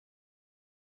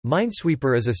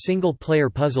Minesweeper is a single-player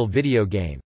puzzle video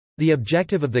game. The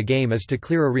objective of the game is to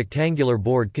clear a rectangular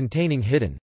board containing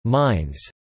hidden mines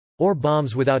or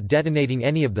bombs without detonating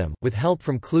any of them, with help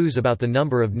from clues about the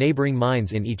number of neighboring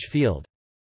mines in each field.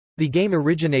 The game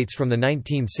originates from the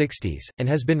 1960s, and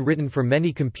has been written for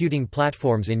many computing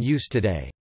platforms in use today.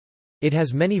 It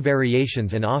has many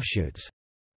variations and offshoots.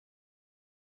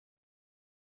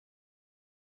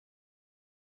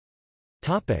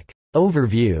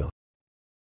 Overview.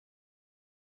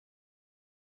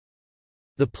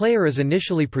 The player is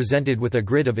initially presented with a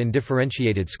grid of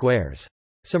indifferentiated squares.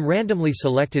 Some randomly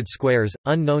selected squares,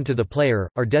 unknown to the player,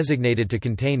 are designated to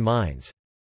contain mines.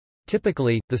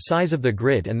 Typically, the size of the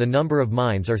grid and the number of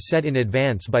mines are set in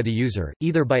advance by the user,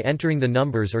 either by entering the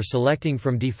numbers or selecting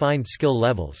from defined skill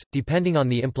levels, depending on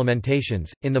the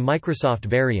implementations. In the Microsoft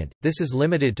variant, this is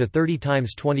limited to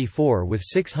 30×24 with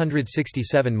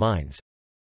 667 mines.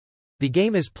 The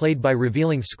game is played by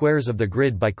revealing squares of the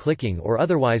grid by clicking or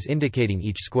otherwise indicating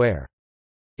each square.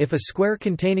 If a square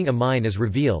containing a mine is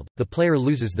revealed, the player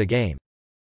loses the game.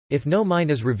 If no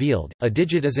mine is revealed, a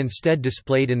digit is instead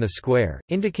displayed in the square,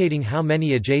 indicating how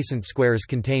many adjacent squares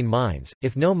contain mines.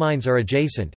 If no mines are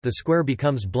adjacent, the square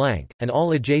becomes blank, and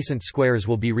all adjacent squares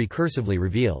will be recursively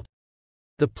revealed.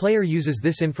 The player uses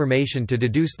this information to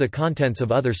deduce the contents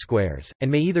of other squares,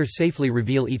 and may either safely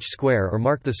reveal each square or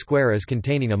mark the square as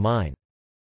containing a mine.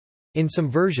 In some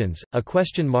versions, a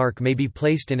question mark may be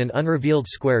placed in an unrevealed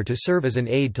square to serve as an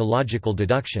aid to logical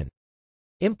deduction.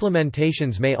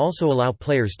 Implementations may also allow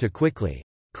players to quickly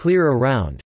clear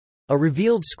around a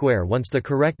revealed square once the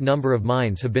correct number of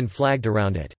mines have been flagged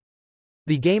around it.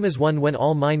 The game is won when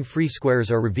all mine-free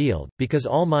squares are revealed, because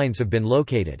all mines have been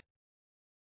located.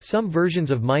 Some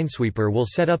versions of Minesweeper will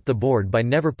set up the board by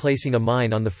never placing a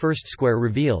mine on the first square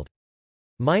revealed.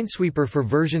 Minesweeper for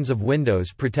versions of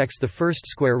Windows protects the first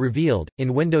square revealed.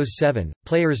 In Windows 7,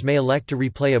 players may elect to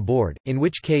replay a board, in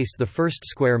which case the first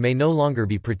square may no longer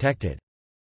be protected.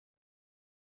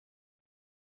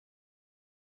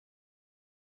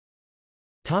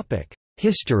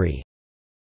 History.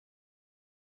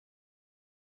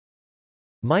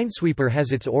 Minesweeper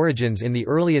has its origins in the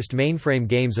earliest mainframe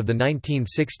games of the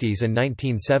 1960s and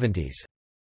 1970s.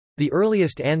 The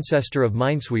earliest ancestor of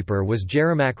Minesweeper was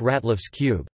Jeremiah Ratliff's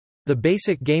Cube. The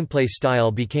basic gameplay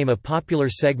style became a popular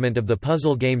segment of the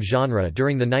puzzle game genre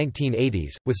during the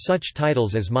 1980s, with such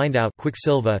titles as Mindout,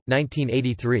 Quicksilva,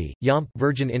 1983, Yomp,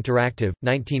 Virgin Interactive,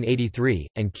 1983,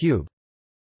 and Cube.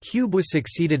 Cube was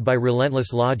succeeded by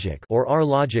Relentless Logic, or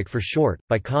R-Logic for short,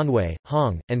 by Conway,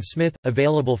 Hong, and Smith,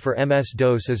 available for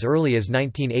MS-DOS as early as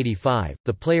 1985.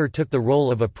 The player took the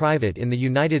role of a private in the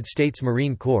United States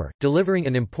Marine Corps, delivering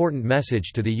an important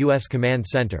message to the U.S. Command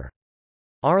Center.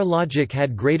 R-Logic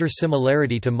had greater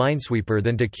similarity to Minesweeper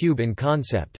than to Cube in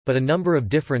concept, but a number of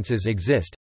differences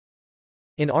exist.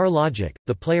 In R-Logic,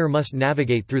 the player must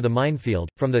navigate through the minefield,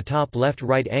 from the top left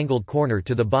right-angled corner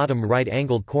to the bottom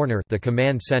right-angled corner, the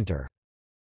command center.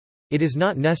 It is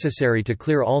not necessary to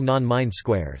clear all non-mine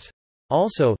squares.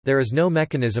 Also, there is no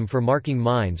mechanism for marking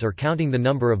mines or counting the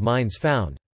number of mines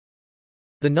found.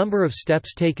 The number of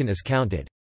steps taken is counted.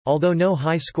 Although no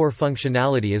high-score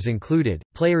functionality is included,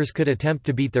 players could attempt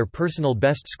to beat their personal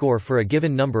best score for a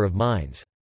given number of mines.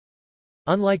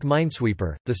 Unlike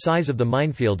Minesweeper, the size of the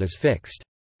minefield is fixed.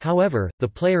 However, the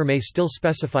player may still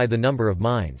specify the number of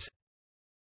mines.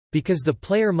 Because the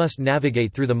player must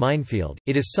navigate through the minefield,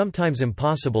 it is sometimes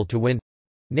impossible to win.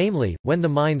 Namely, when the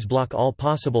mines block all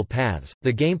possible paths.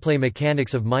 The gameplay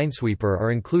mechanics of Minesweeper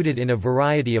are included in a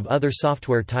variety of other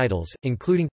software titles,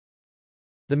 including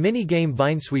the minigame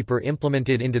Minesweeper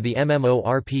implemented into the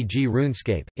MMORPG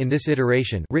RuneScape. In this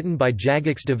iteration, written by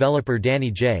Jagex developer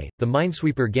Danny J., the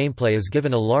Minesweeper gameplay is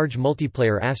given a large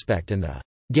multiplayer aspect and the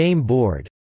game board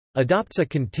adopts a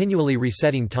continually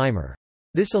resetting timer.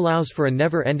 This allows for a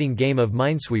never-ending game of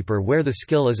Minesweeper where the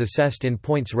skill is assessed in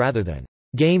points rather than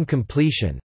game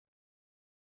completion.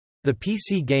 The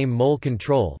PC game Mole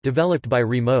Control, developed by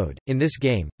Remode. In this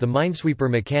game, the Minesweeper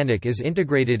mechanic is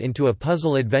integrated into a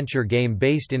puzzle-adventure game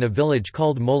based in a village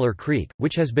called Molar Creek,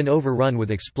 which has been overrun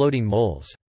with exploding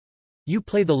moles. You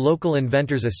play the local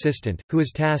inventor's assistant, who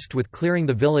is tasked with clearing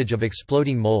the village of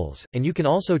exploding moles, and you can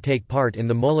also take part in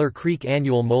the Molar Creek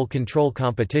annual mole control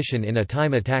competition in a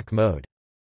time attack mode.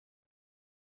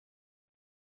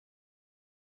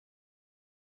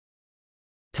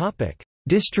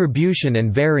 Distribution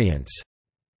and variants.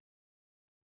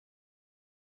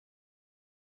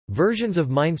 Versions of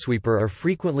Minesweeper are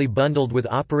frequently bundled with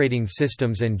operating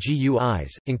systems and GUIs,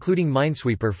 including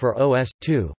Minesweeper for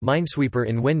OS/2, Minesweeper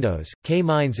in Windows,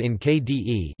 K-Mines in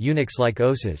KDE Unix-like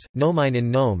OSes, Gnomine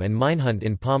in GNOME and Minehunt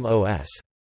in Palm OS.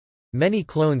 Many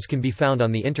clones can be found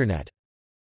on the Internet.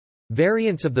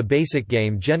 Variants of the basic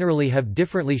game generally have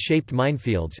differently shaped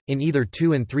minefields, in either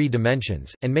 2 and 3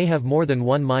 dimensions, and may have more than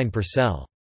one mine per cell.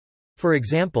 For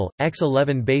example,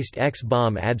 X11-based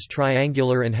X-Bomb adds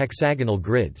triangular and hexagonal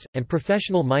grids, and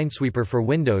Professional Minesweeper for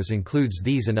Windows includes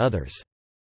these and others.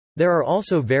 There are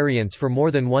also variants for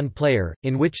more than one player,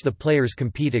 in which the players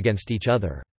compete against each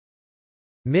other.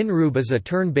 Minrube is a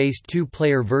turn-based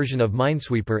 2-player version of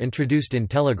Minesweeper introduced in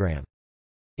Telegram.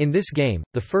 In this game,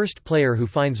 the first player who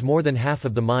finds more than half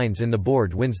of the mines in the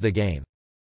board wins the game.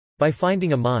 By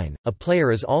finding a mine, a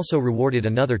player is also rewarded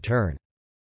another turn.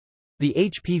 The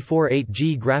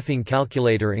HP48G graphing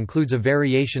calculator includes a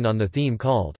variation on the theme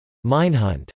called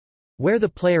Minehunt, where the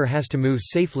player has to move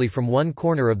safely from one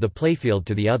corner of the playfield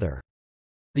to the other.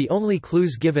 The only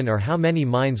clues given are how many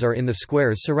mines are in the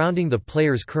squares surrounding the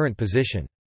player's current position.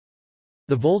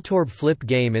 The Voltorb flip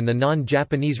game in the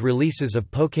non-Japanese releases of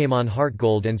Pokémon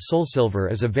HeartGold and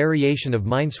SoulSilver is a variation of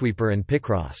Minesweeper and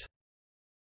Picross.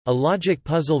 A logic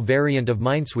puzzle variant of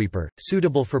Minesweeper,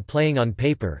 suitable for playing on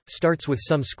paper, starts with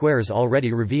some squares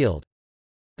already revealed.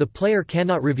 The player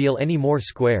cannot reveal any more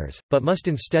squares, but must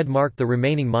instead mark the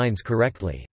remaining mines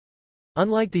correctly.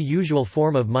 Unlike the usual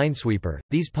form of Minesweeper,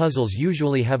 these puzzles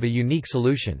usually have a unique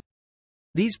solution.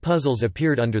 These puzzles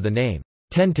appeared under the name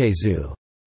Tentezu,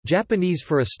 Japanese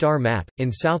for a star map,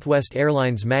 in Southwest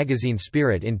Airlines magazine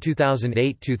Spirit in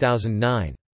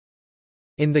 2008-2009.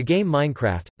 In the game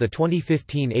Minecraft, the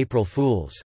 2015 April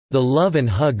Fool's The Love and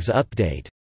Hugs update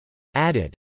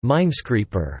added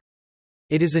Minesweeper.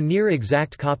 It is a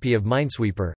near-exact copy of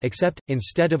Minesweeper, except,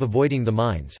 instead of avoiding the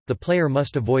mines, the player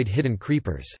must avoid hidden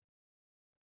creepers.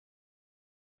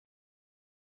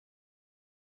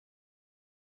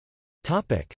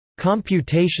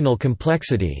 Computational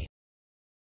complexity.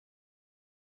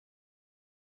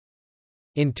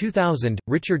 In 2000,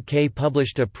 Richard Kay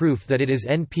published a proof that it is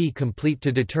NP-complete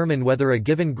to determine whether a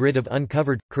given grid of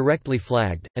uncovered, correctly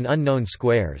flagged, and unknown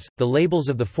squares, the labels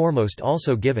of the foremost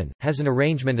also given, has an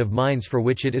arrangement of mines for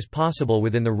which it is possible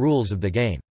within the rules of the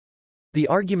game. The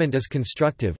argument is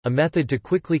constructive, a method to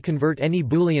quickly convert any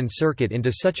Boolean circuit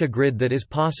into such a grid that is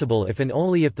possible if and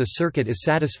only if the circuit is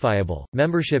satisfiable.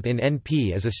 Membership in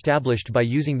NP is established by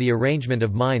using the arrangement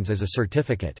of mines as a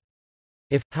certificate.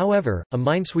 If, however, a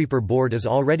Minesweeper board is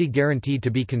already guaranteed to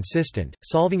be consistent,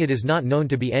 solving it is not known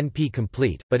to be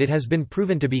NP-complete, but it has been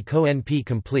proven to be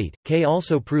co-NP-complete. Kay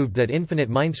also proved that infinite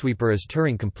Minesweeper is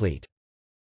Turing-complete.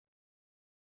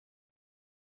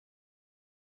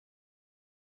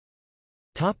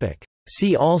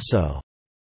 See also: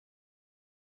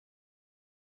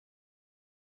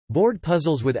 Board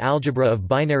puzzles with algebra of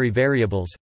binary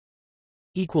variables.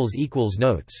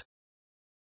 Notes